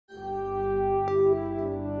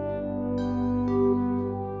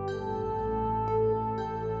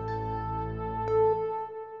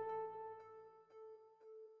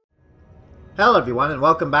Hello everyone and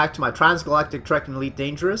welcome back to my Transgalactic Trek in Elite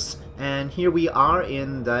Dangerous, and here we are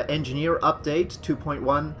in the Engineer Update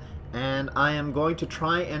 2.1, and I am going to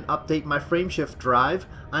try and update my frameshift drive.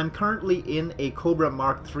 I'm currently in a Cobra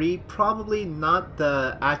Mark III, probably not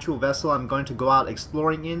the actual vessel I'm going to go out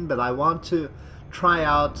exploring in, but I want to try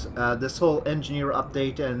out this whole Engineer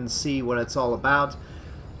Update and see what it's all about,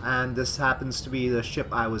 and this happens to be the ship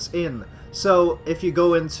I was in. So if you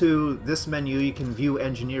go into this menu, you can view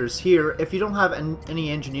engineers here. If you don't have any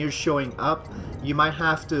engineers showing up, you might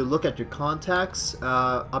have to look at your contacts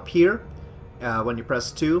up here when you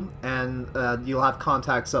press 2, and you'll have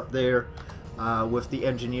contacts up there with the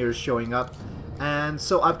engineers showing up. And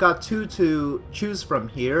so I've got 2 to choose from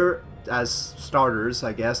here as starters,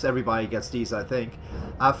 I guess. Everybody gets these, I think.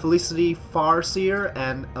 Felicity Farseer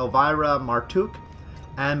and Elvira Martuk.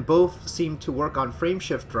 And both seem to work on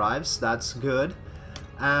frameshift drives. That's good.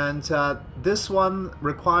 And this one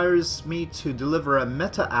requires me to deliver a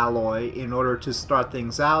meta-alloy in order to start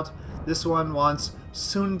things out. This one wants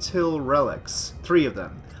Suntil relics, 3 of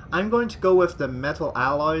them. I'm going to go with the metal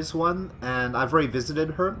alloys one, and I've already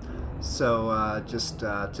visited her, so just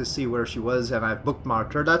to see where she was, and I've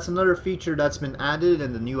bookmarked her. That's another feature that's been added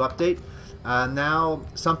in the new update. Now,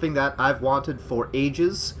 something that I've wanted for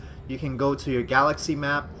ages. You can go to your galaxy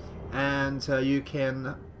map and you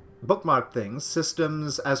can bookmark things,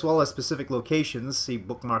 systems, as well as specific locations. See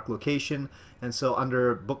bookmark location, and so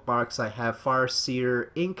under bookmarks I have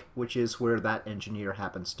Farseer Inc., which is where that engineer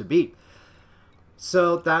happens to be.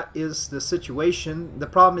 So that is the situation. The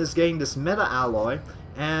problem is getting this meta alloy,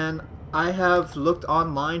 and I have looked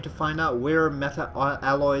online to find out where meta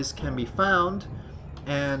alloys can be found,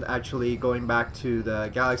 and actually going back to the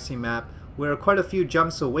galaxy map, we're quite a few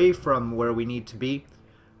jumps away from where we need to be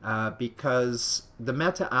because the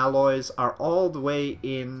meta alloys are all the way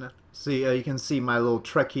in. See, you can see my little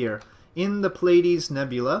trek here in the Pleiades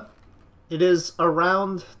Nebula. It is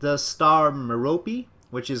around the star Merope,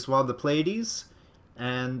 which is one of the Pleiades,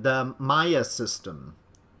 and the Maya system,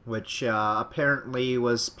 which apparently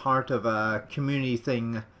was part of a community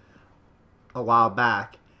thing a while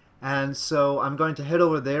back. And so I'm going to head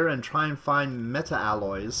over there and try and find meta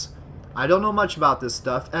alloys. I don't know much about this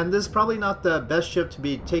stuff, and this is probably not the best ship to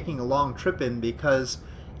be taking a long trip in because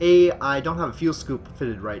A, I don't have a fuel scoop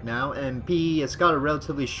fitted right now, and B, it's got a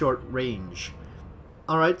relatively short range.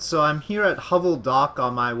 Alright, so I'm here at Hovel Dock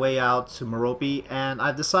on my way out to Merope, and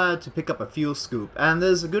I've decided to pick up a fuel scoop, and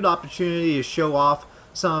there's a good opportunity to show off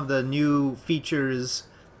some of the new features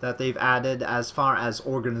that they've added as far as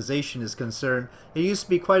organization is concerned. It used to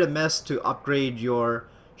be quite a mess to upgrade your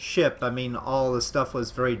ship. I mean, all the stuff was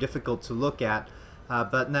very difficult to look at,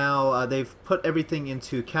 but now they've put everything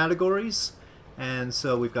into categories, and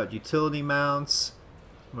so we've got utility mounts,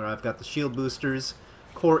 where I've got the shield boosters,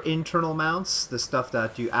 core internal mounts, the stuff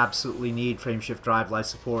that you absolutely need, frameshift drive, life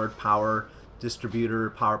support, power distributor,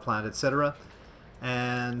 power plant, etc.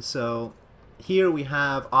 And so here we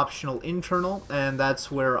have optional internal, and that's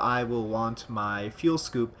where I will want my fuel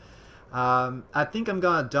scoop. I think I'm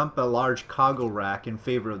gonna dump a large cargo rack in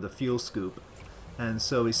favor of the fuel scoop. And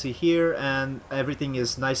so we see here, and everything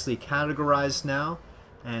is nicely categorized now.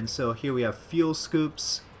 And so here we have fuel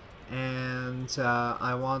scoops, and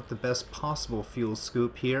I want the best possible fuel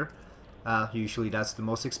scoop here. Usually that's the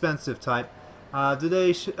most expensive type.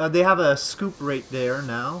 They have a scoop rate there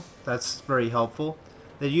now. That's very helpful.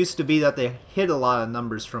 It used to be that they hid a lot of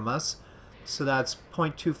numbers from us. So that's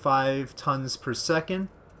 0.25 tons per second.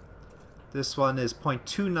 This one is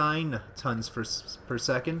 0.29 tons per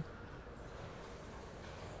second.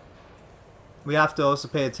 We have to also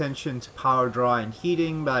pay attention to power draw and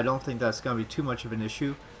heating, but I don't think that's going to be too much of an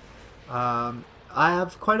issue. I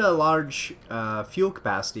have quite a large fuel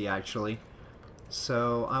capacity actually,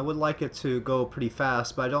 so I would like it to go pretty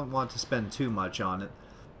fast, but I don't want to spend too much on it.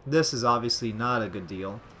 This is obviously not a good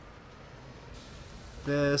deal.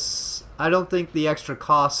 This, I don't think the extra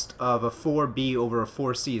cost of a 4B over a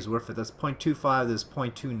 4C is worth it. That's 0.25, this is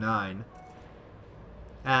 0.29.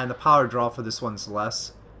 And the power draw for this one's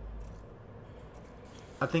less.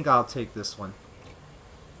 I think I'll take this one.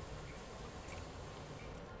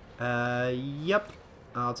 Yep.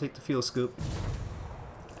 I'll take the fuel scoop.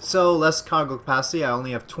 So, less cargo capacity. I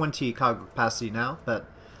only have 20 cargo capacity now, but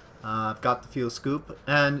I've got the fuel scoop.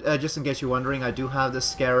 And just in case you're wondering, I do have the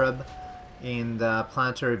Scarab in the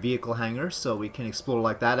planetary vehicle hangar, so we can explore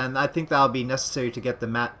like that, and I think that'll be necessary to get the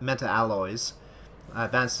meta alloys,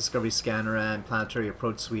 advanced discovery scanner, and planetary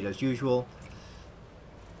approach suite as usual,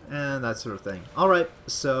 and that sort of thing. Alright,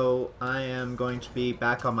 so I am going to be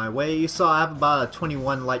back on my way. You saw I have about a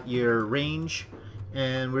 21 light year range,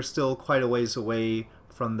 and we're still quite a ways away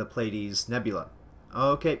from the Pleiades Nebula.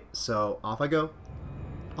 Okay, so off I go.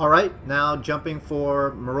 Alright, now jumping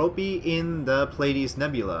for Merope in the Pleiades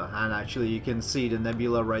Nebula, and actually you can see the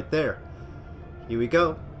nebula right there. Here we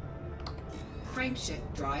go.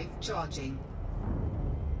 Frameshift drive charging.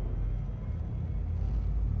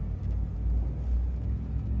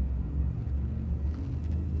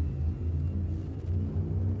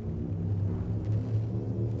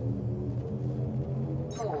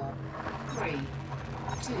 Four, three,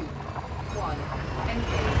 two, one,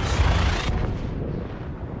 engage.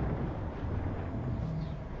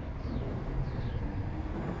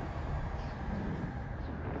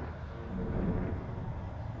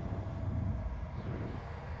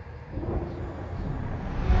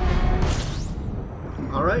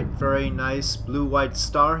 Alright, very nice blue-white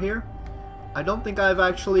star here. I don't think I've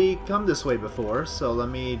actually come this way before, so let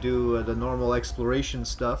me do the normal exploration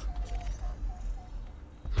stuff.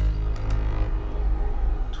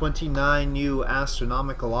 29 new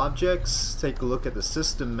astronomical objects. Take a look at the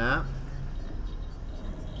system map.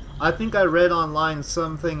 I think I read online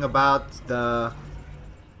something about the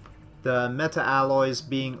meta-alloys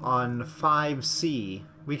being on 5C.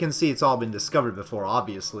 We can see it's all been discovered before,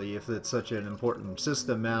 obviously, if it's such an important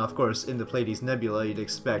system. Now, of course, in the Pleiades Nebula, you'd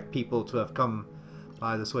expect people to have come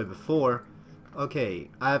by this way before. Okay,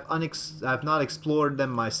 I've not explored them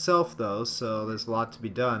myself, though, so there's a lot to be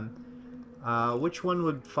done. Which one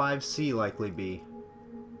would 5C likely be?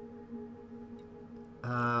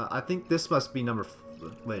 I think this must be number...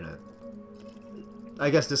 wait a minute. I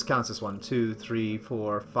guess this counts as 1, 2, 3,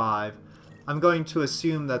 4, 5. I'm going to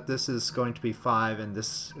assume that this is going to be 5 and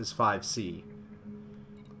this is 5C.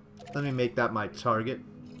 Let me make that my target.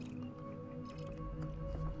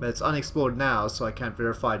 But it's unexplored now, so I can't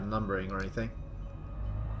verify the numbering or anything.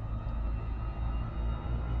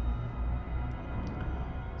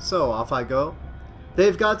 So, off I go.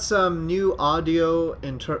 They've got some new audio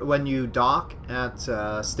when you dock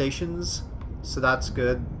at stations, so that's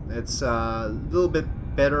good. It's a little bit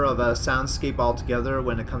better of a soundscape altogether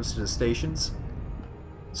when it comes to the stations.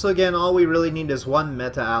 So again, all we really need is one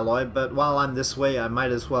meta-alloy, but while I'm this way I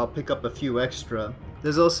might as well pick up a few extra.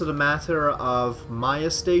 There's also the matter of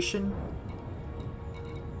Maya Station,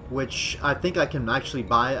 which I think I can actually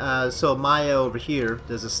buy. So Maya over here,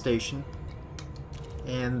 there's a station,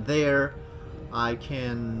 and there I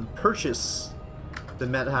can purchase the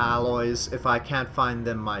meta-alloys if I can't find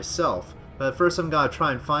them myself. But first I'm gonna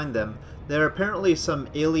try and find them. There are apparently some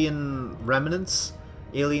alien remnants,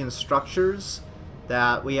 alien structures,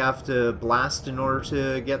 that we have to blast in order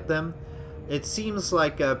to get them. It seems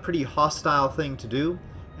like a pretty hostile thing to do,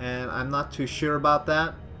 and I'm not too sure about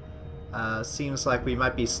that. Seems like we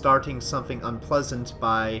might be starting something unpleasant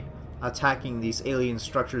by attacking these alien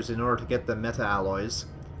structures in order to get the meta-alloys.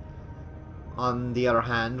 On the other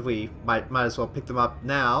hand, we might as well pick them up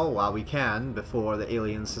now while we can, before the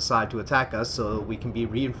aliens decide to attack us, so we can be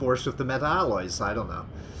reinforced with the meta-alloys. I don't know.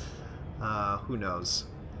 Who knows?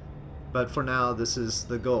 But for now, this is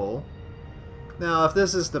the goal. Now, if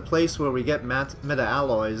this is the place where we get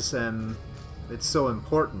meta-alloys, and it's so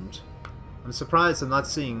important, I'm surprised I'm not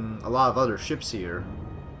seeing a lot of other ships here.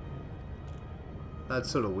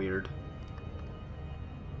 That's sort of weird.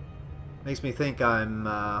 Makes me think I'm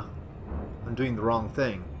doing the wrong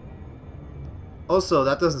thing. Also,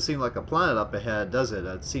 that doesn't seem like a planet up ahead, does it?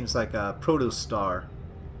 It seems like a protostar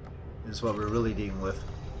is what we're really dealing with.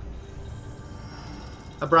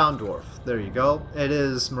 A brown dwarf. There you go. It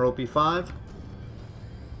is Merope 5.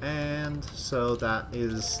 And so that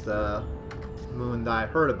is the moon that I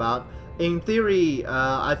heard about. In theory,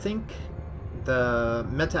 I think the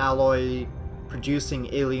meta-alloy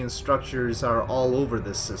producing alien structures are all over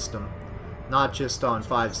this system. Not just on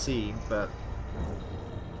 5C, but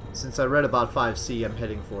since I read about 5C, I'm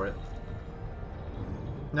heading for it.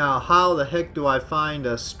 Now, how the heck do I find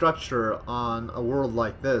a structure on a world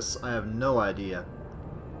like this? I have no idea.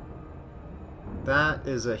 That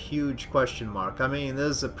is a huge question mark. I mean,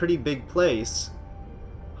 this is a pretty big place.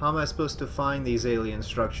 How am I supposed to find these alien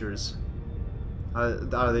structures?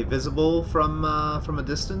 Are they visible from a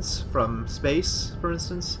distance? From space, for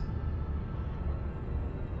instance?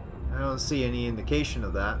 I don't see any indication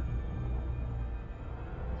of that.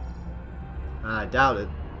 I doubt it.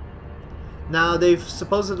 Now, they've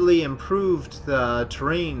supposedly improved the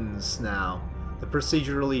terrains now. The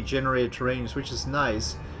procedurally generated terrains, which is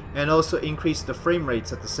nice. And also increased the frame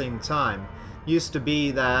rates at the same time. Used to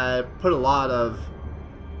be that put a lot of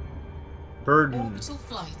burden Orbital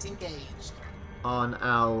flight engaged on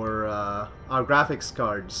our graphics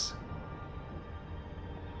cards.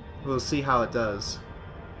 We'll see how it does.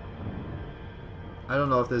 I don't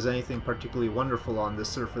know if there's anything particularly wonderful on this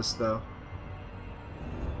surface, though.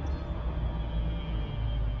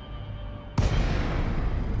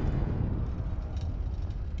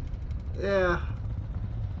 Yeah.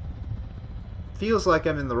 Feels like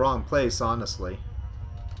I'm in the wrong place, honestly.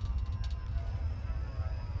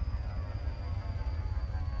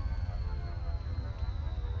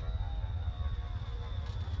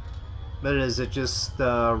 But is it just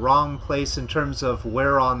the wrong place in terms of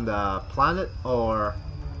where on the planet, or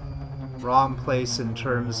wrong place in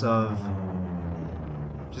terms of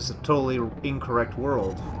just a totally incorrect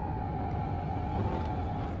world?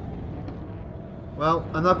 Well,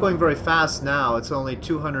 I'm not going very fast now. It's only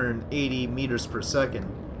 280 meters per second.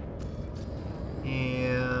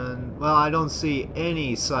 And, well, I don't see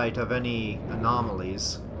any sight of any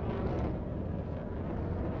anomalies.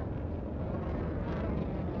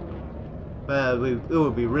 But it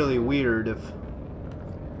would be really weird if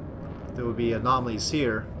there would be anomalies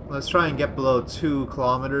here. Let's try and get below 2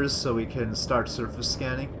 kilometers so we can start surface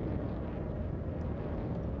scanning.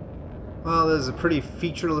 Well, this is a pretty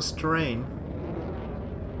featureless terrain.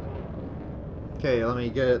 Okay, let me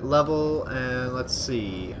get it level, and let's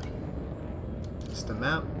see. Just a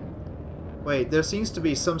map. Wait, there seems to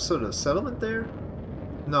be some sort of settlement there?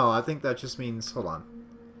 No, I think that just means... hold on.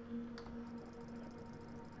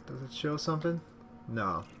 Does it show something?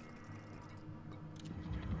 No.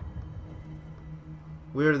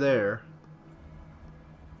 We're there.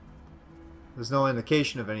 There's no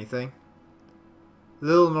indication of anything.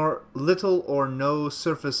 Little or no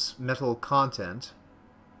surface metal content.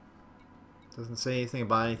 Doesn't say anything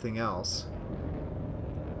about anything else.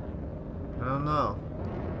 I don't know.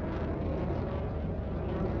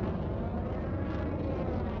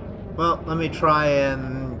 Well, let me try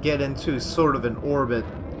and get into sort of an orbit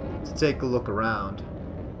to take a look around.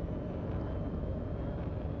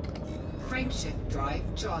 Frameshift drive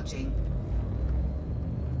charging.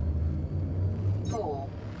 4,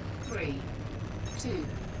 3, 2,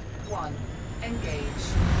 1. Engage.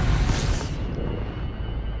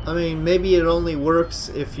 I mean, maybe it only works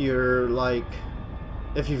if you're like,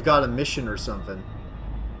 if you've got a mission or something.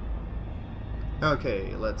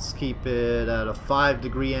 Okay, let's keep it at a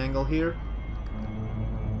 5-degree angle here.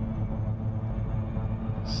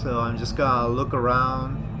 So I'm just gonna look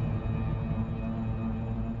around.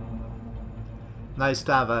 Nice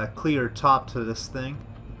to have a clear top to this thing.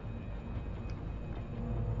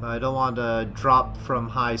 But I don't want to drop from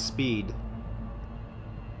high speed.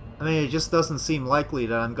 I mean, it just doesn't seem likely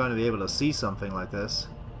that I'm going to be able to see something like this.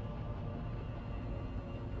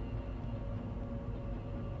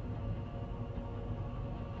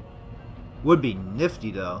 Would be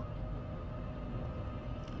nifty though.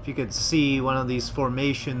 If you could see one of these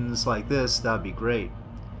formations like this, that'd be great.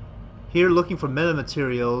 Here, looking for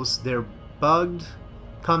metamaterials. They're bugged.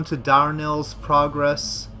 Come to Darnell's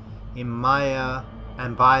Progress in Maya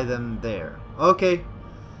and buy them there. Okay.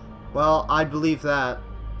 Well, I believe that.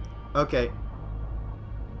 Okay.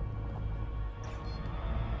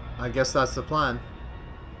 I guess that's the plan.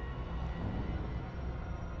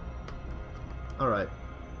 Alright.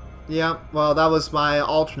 Yeah, well, that was my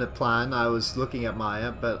alternate plan. I was looking at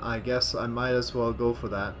Maya, but I guess I might as well go for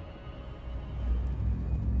that.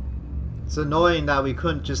 It's annoying that we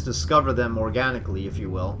couldn't just discover them organically, if you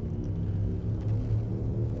will.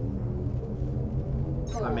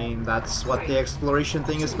 I mean, that's what the exploration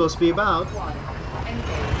thing is supposed to be about.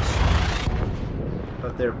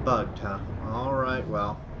 But they're bugged, huh? Alright,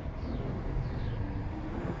 well.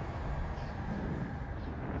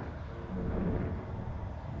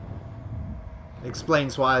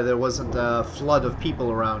 Explains why there wasn't a flood of people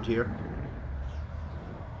around here.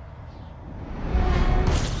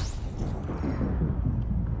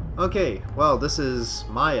 Okay, well, this is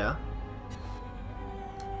Maya.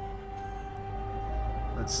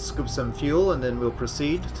 Let's scoop some fuel and then we'll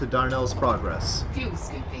proceed to Darnell's Progress. Fuel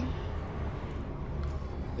scooping.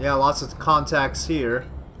 Yeah, lots of contacts here.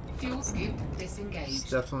 Fuel scoop disengaged. It's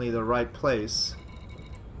definitely the right place.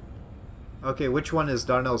 Okay, which one is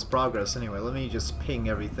Darnell's Progress anyway? Let me just ping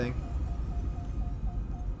everything.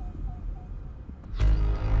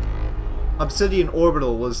 Obsidian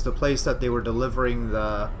Orbital was the place that they were delivering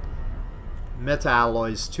the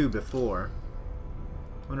meta-alloys to before.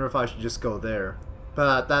 Wonder if I should just go there.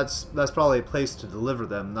 But that's probably a place to deliver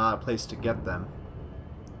them, not a place to get them.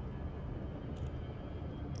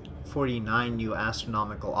 49 new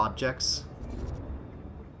astronomical objects.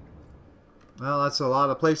 Well, that's a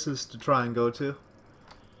lot of places to try and go to.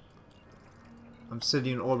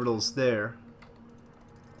 Obsidian Orbital's there.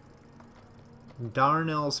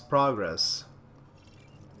 Darnell's Progress.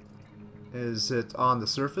 Is it on the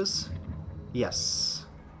surface? Yes.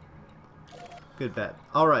 Good bet.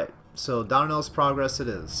 Alright, so Darnell's progress it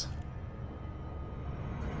is.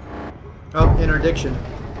 Oh, interdiction.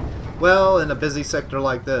 Well, in a busy sector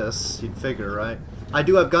like this, you'd figure, right? I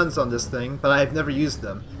do have guns on this thing, but I've never used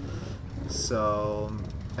them. So...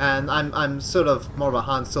 And I'm sort of more of a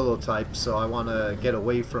Han Solo type, so I want to get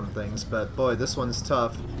away from things, but boy, this one's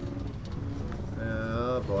tough.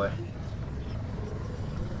 Oh boy.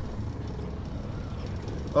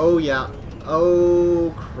 Oh yeah.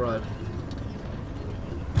 Oh crud.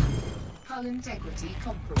 Hull integrity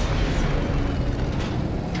compromised.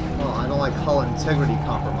 Well, I don't like hull integrity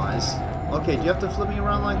compromise. Okay, do you have to flip me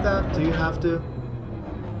around like that? Do you have to?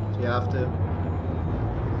 Do you have to?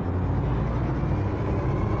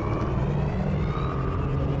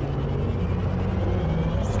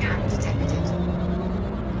 Scan detected.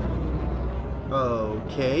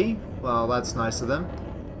 Okay. Well, that's nice of them.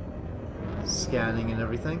 Scanning and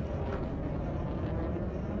everything.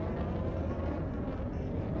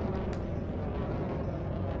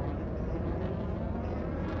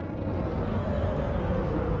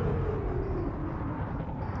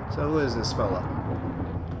 So who is this fella?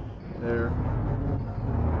 There.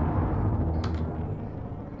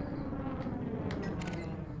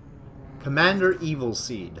 Commander Evil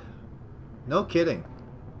Seed. No kidding.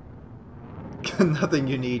 Nothing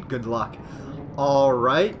you need, good luck.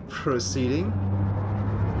 Alright, proceeding.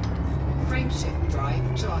 Frameshift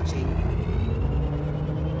drive charging.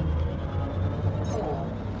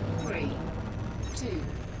 4, 3, 2,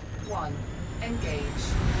 1. Engage.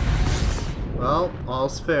 Well,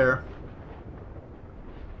 all's fair.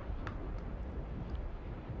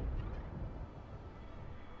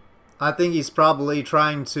 I think he's probably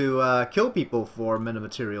trying to kill people for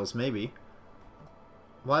metamaterials, maybe.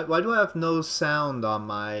 Why do I have no sound on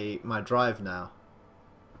my drive now?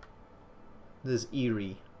 This is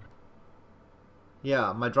eerie.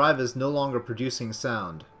 Yeah, my drive is no longer producing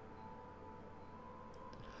sound.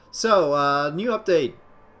 So, new update.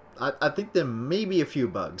 I think there may be a few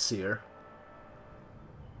bugs here.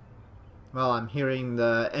 Well, I'm hearing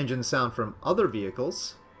the engine sound from other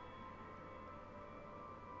vehicles.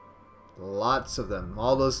 Lots of them.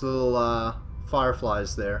 All those little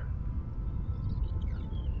fireflies there.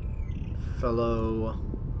 Fellow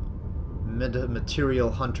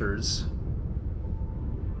material hunters.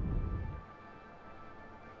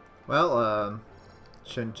 Well,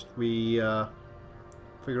 shouldn't we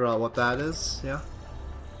figure out what that is? Yeah.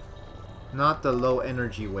 Not the low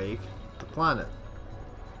energy wake. The planet.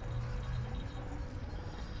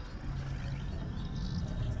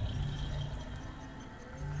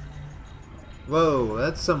 Whoa,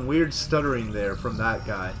 that's some weird stuttering there from that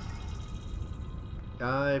guy.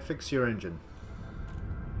 Guy, fix your engine.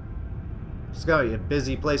 It's gotta be a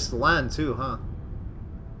busy place to land too, huh?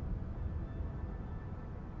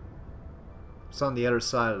 It's on the other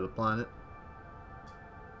side of the planet.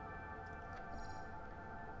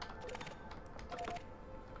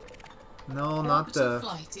 No, not the...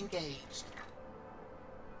 flight engaged.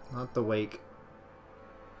 Not the wake.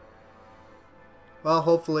 Well,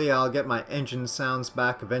 hopefully I'll get my engine sounds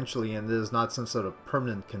back eventually and this is not some sort of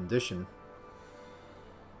permanent condition.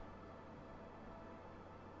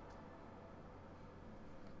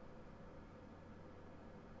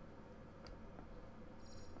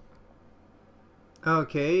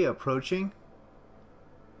 Okay, approaching.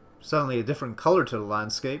 Suddenly a different color to the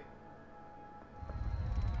landscape.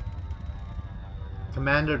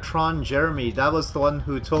 Commander Tron Jeremy, that was the one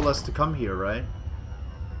who told us to come here, right?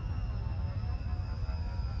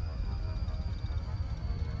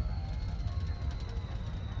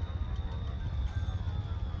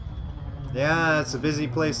 Yeah, it's a busy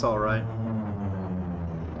place, alright.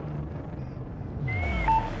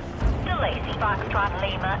 Lacey Foxtrot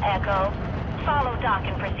Lima Echo. Follow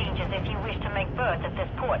docking procedures if you wish to make berth at this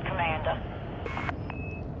port, Commander.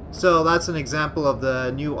 So that's an example of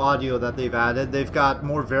the new audio that they've added. They've got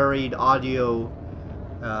more varied audio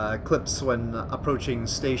clips when approaching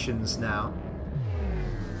stations now.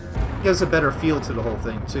 Gives a better feel to the whole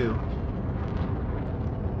thing too.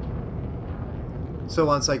 So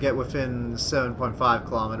once I get within 7.5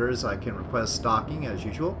 kilometers, I can request docking as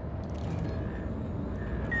usual.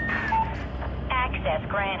 Access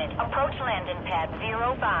granted. Approach landing pad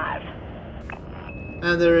 05.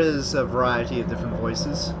 And there is a variety of different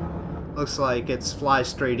voices. Looks like it's fly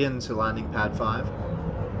straight into landing pad 5.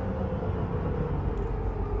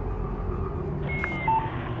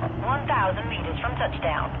 1,000 meters from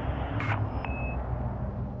touchdown.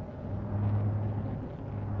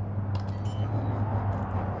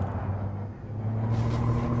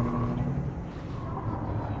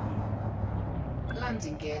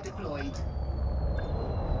 Landing gear deployed.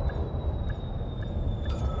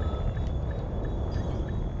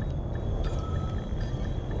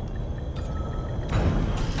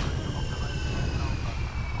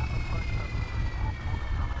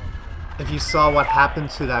 If you saw what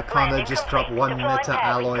happened to that con that just dropped one meta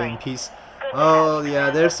alloy in piece. Oh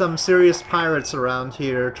yeah, there's some serious pirates around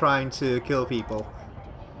here trying to kill people.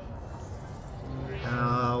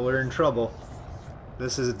 We're in trouble.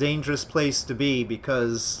 This is a dangerous place to be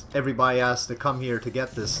because everybody has to come here to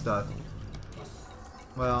get this stuff.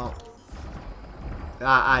 Well,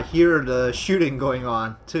 I hear the shooting going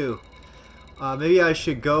on too. Maybe I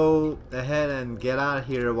should go ahead and get out of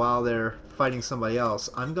here while they're fighting somebody else.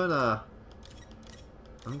 I'm gonna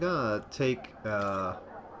take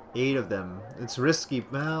 8 of them. It's risky.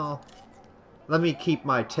 Well, let me keep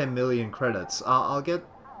my 10 million credits. I'll get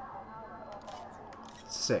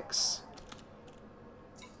 6.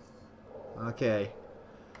 Okay.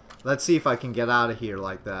 Let's see if I can get out of here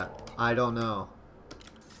like that. I don't know.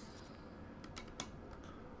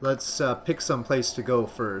 Let's pick some place to go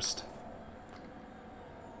first.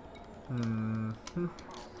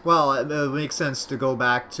 Well, it makes sense to go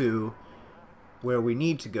back to where we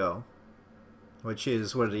need to go, which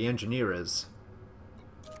is where the engineer is.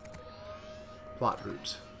 Plot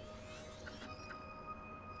route.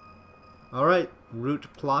 Alright, route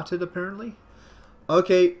plotted apparently.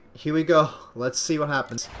 Okay, here we go. Let's see what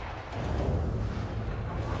happens.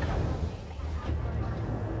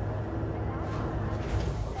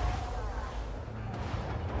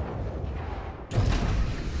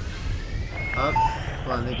 Up,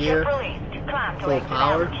 landing gear, full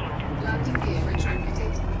power. Landing gear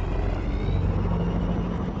retrofitted.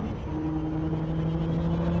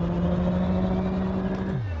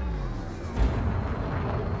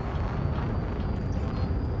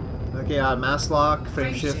 Okay, mass lock,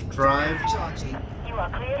 frame shift drive. Charging. You are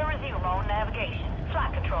clear to resume on navigation.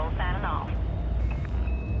 Flight control signing off.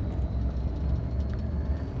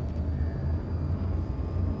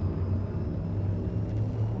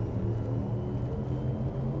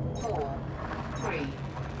 Four, three,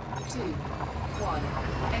 two, one.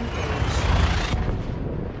 Engage.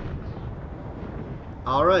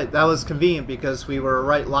 Alright, that was convenient because we were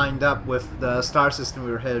right lined up with the star system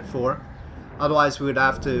we were headed for. Otherwise we would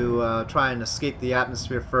have to try and escape the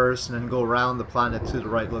atmosphere first and then go around the planet to the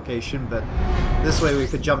right location, but this way we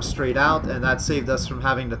could jump straight out, and that saved us from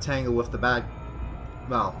having to tangle with the bad...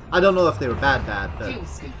 Well, I don't know if they were bad, but Fuel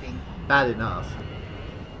scooping. bad enough.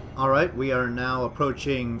 Alright, we are now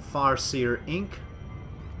approaching Farseer Inc.,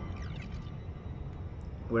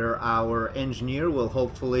 where our engineer will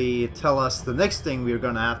hopefully tell us the next thing we're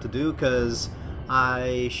going to have to do, because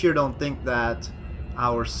I sure don't think that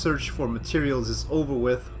our search for materials is over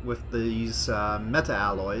with these meta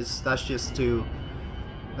alloys. That's just to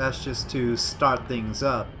start things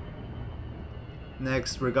up.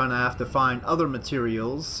 Next, we're gonna have to find other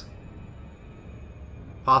materials,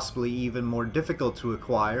 possibly even more difficult to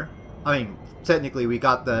acquire. I mean, technically we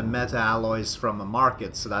got the meta alloys from a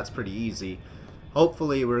market, so that's pretty easy.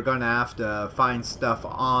 Hopefully we're gonna have to find stuff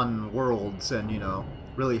on worlds and, you know,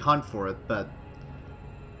 really hunt for it, but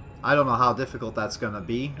I don't know how difficult that's gonna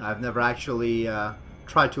be. I've never actually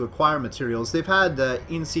tried to acquire materials. They've had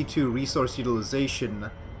in situ resource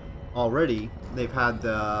utilization already. They've had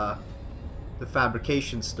the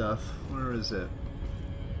fabrication stuff. Where is it?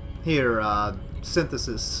 Here,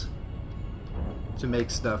 synthesis to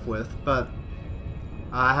make stuff with, but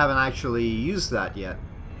I haven't actually used that yet.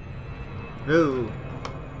 Ooh,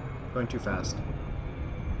 going too fast.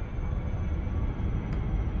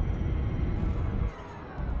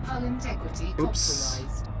 Hull integrity Oops.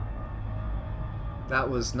 compromised. That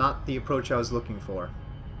was not the approach I was looking for.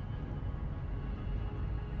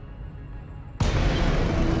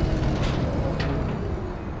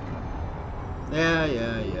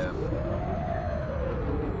 Yeah.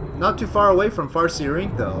 Not too far away from Farseer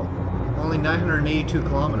Inc. though. Only 982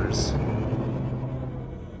 kilometers.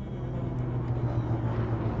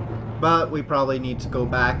 But we probably need to go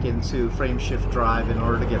back into frame shift drive in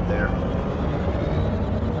order to get there.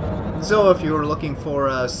 So if you were looking for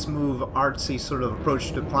a smooth, artsy sort of approach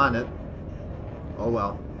to the planet, oh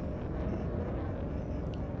well.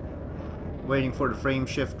 Waiting for the frame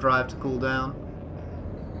shift drive to cool down.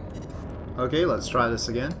 Okay, let's try this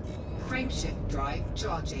again. Frame shift drive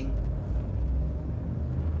charging.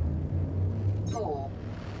 4,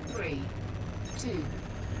 3, 2,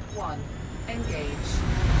 1. Engage.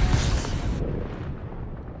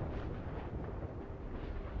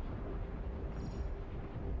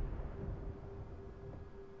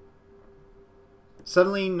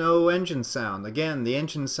 Suddenly no engine sound. Again, the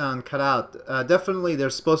engine sound cut out. Definitely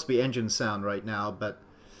there's supposed to be engine sound right now, but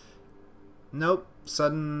nope,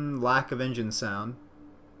 sudden lack of engine sound.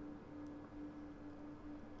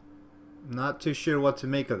 Not too sure what to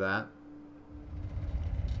make of that.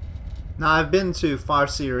 Now, I've been to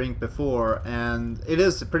Farseer Inc. before, and it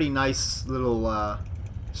is a pretty nice little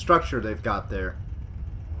structure they've got there.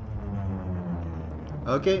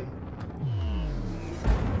 Okay.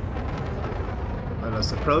 Let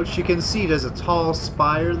us approach. You can see there's a tall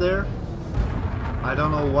spire there. I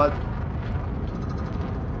don't know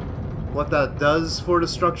what that does for the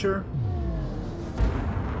structure.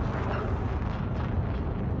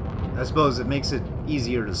 I suppose it makes it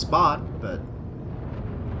easier to spot, but...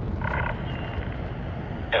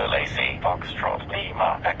 Delacy Foxtrot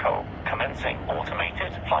Lima Echo commencing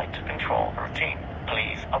automated flight control routine.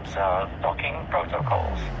 Please observe docking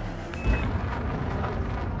protocols.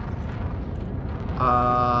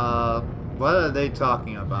 What are they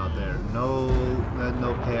talking about there? No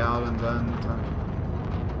payout and then...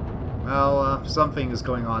 Well, something is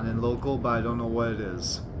going on in local, but I don't know what it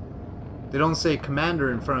is. They don't say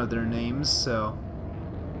commander in front of their names, so...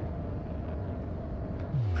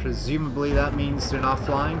 Presumably that means they're not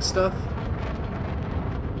flying stuff?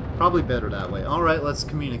 Probably better that way. Alright, let's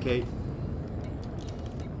communicate.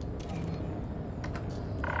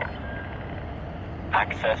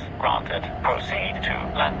 Access granted. Proceed to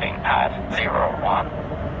landing pad 01.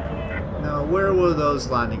 Now, where were those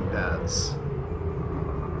landing pads?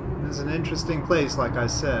 It's an interesting place, like I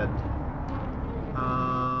said.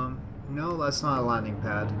 No, that's not a landing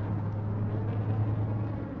pad.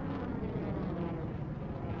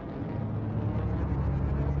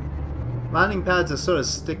 Landing pads are sort of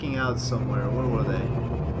sticking out somewhere. Where were they?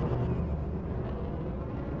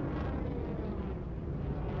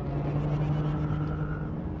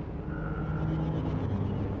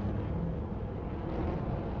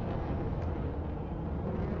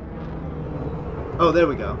 Oh, there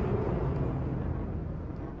we go.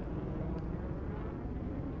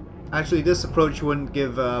 Actually, this approach wouldn't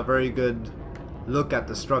give a very good look at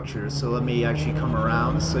the structure, so let me actually come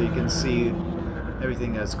around so you can see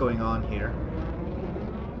everything that's going on here.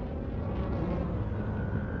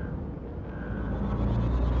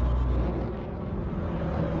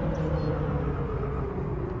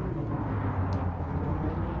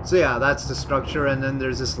 So yeah, that's the structure, and then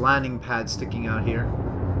there's this landing pad sticking out here.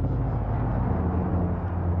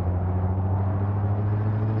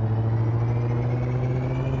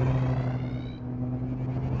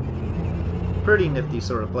 Pretty nifty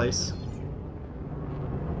sort of place.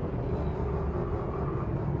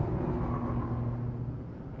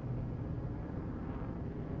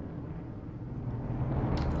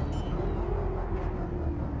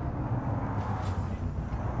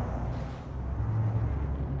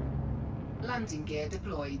 Landing gear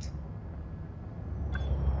deployed.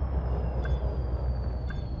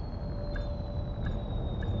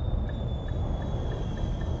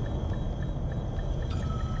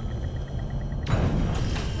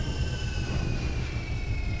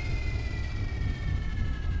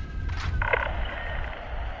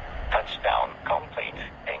 Touchdown complete.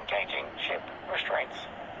 Engaging ship restraints.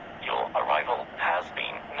 Your arrival has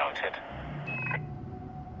been noted.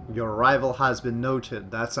 Your arrival has been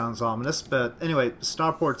noted. That sounds ominous, but anyway,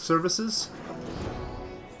 starport services.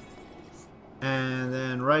 And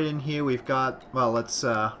then right in here we've got, well, let's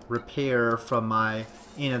repair from my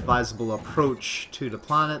inadvisable approach to the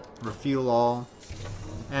planet, refuel all.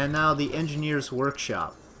 And now the engineer's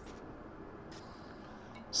workshop.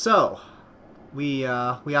 So, we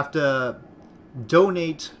have to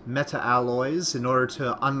donate meta-alloys in order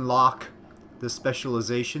to unlock the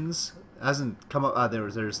specializations. Hasn't come up.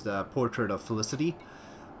 There's the portrait of Felicity.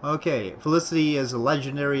 Okay, Felicity is a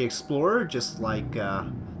legendary explorer, just like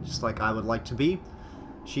I would like to be.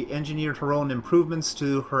 She engineered her own improvements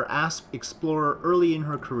to her Asp Explorer early in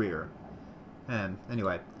her career. And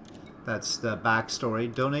anyway, that's the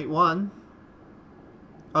backstory. Donate 1.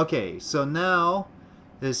 Okay, so now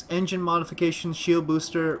there's engine modification, shield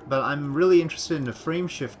booster, but I'm really interested in the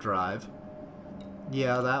frameshift drive.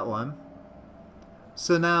 Yeah, that one.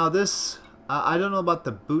 So now this, I don't know about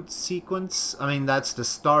the boot sequence. I mean, that's the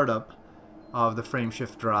startup of the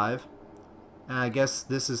frameshift drive. And I guess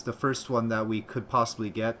this is the first one that we could possibly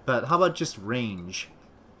get. But how about just range?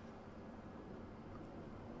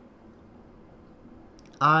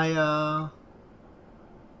 Yeah,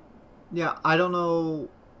 I don't know.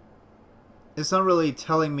 It's not really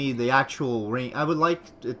telling me the actual range. I would like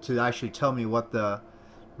it to actually tell me what the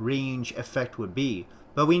range effect would be.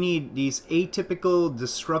 But we need these atypical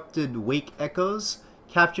disrupted wake echoes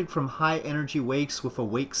captured from high energy wakes with a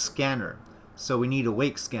wake scanner. So we need a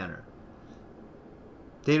wake scanner.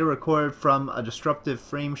 Data recorded from a disruptive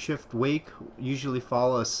frameshift wake usually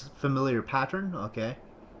follow a familiar pattern. Okay.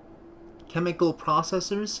 Chemical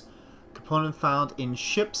processors, component found in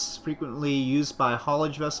ships, frequently used by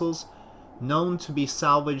haulage vessels. known to be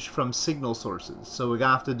salvaged from signal sources. So we're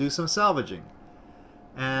gonna have to do some salvaging.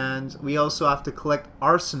 And we also have to collect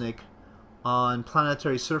arsenic on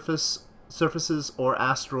planetary surfaces or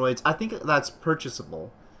asteroids. I think that's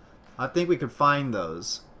purchasable. I think we could find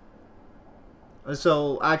those.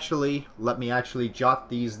 So actually, let me actually jot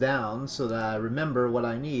these down so that I remember what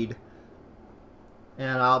I need.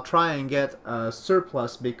 And I'll try and get a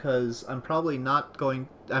surplus because I'm probably going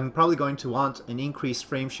to want an increased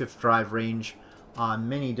frameshift drive range on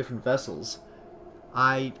many different vessels.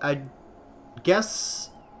 I guess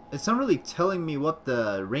it's not really telling me what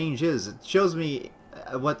the range is. It shows me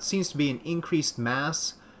what seems to be an increased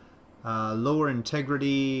mass, lower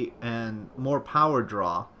integrity, and more power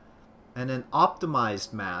draw, and an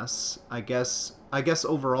optimized mass. I guess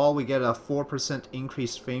overall we get a 4%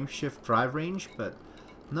 increased frameshift drive range, but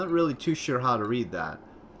I'm not really too sure how to read that.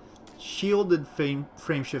 Shielded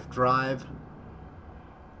frameshift drive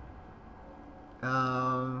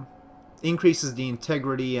increases the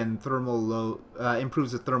integrity and thermal load,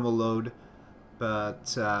 improves the thermal load,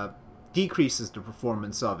 but decreases the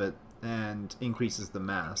performance of it and increases the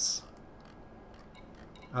mass.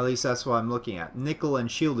 At least that's what I'm looking at. Nickel and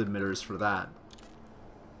shield emitters for that.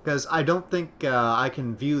 Because I don't think I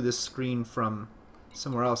can view this screen from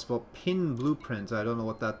somewhere else. Well, pin blueprint, I don't know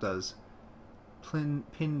what that does. Pinned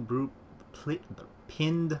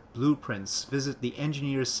blueprints. Visit the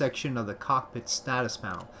engineers section of the cockpit status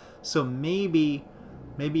panel. So maybe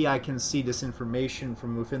I can see this information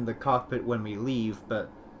from within the cockpit when we leave, but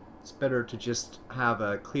it's better to just have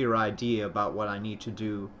a clear idea about what I need to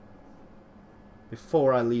do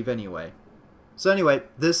before I leave anyway. So anyway,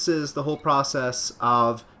 this is the whole process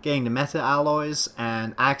of getting the meta alloys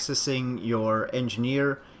and accessing your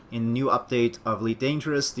engineer in the new update of Elite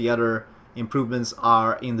Dangerous. The other improvements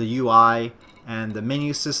are in the UI and the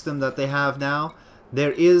menu system that they have now.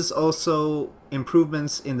 There is also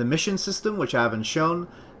improvements in the mission system, which I haven't shown,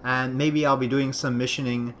 and maybe I'll be doing some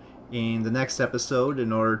missioning in the next episode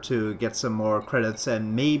in order to get some more credits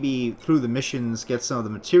and maybe through the missions get some of the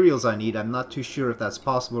materials I need. I'm not too sure if that's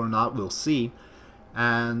possible or not. We'll see.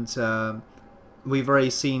 And we've already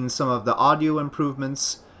seen some of the audio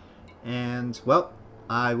improvements, and well,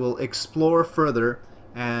 I will explore further,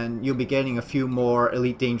 and you'll be getting a few more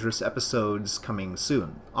Elite Dangerous episodes coming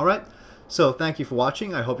soon. Alright, so thank you for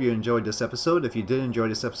watching. I hope you enjoyed this episode. If you did enjoy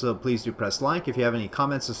this episode, please do press like. If you have any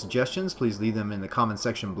comments or suggestions, please leave them in the comment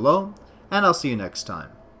section below, and I'll see you next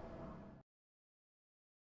time.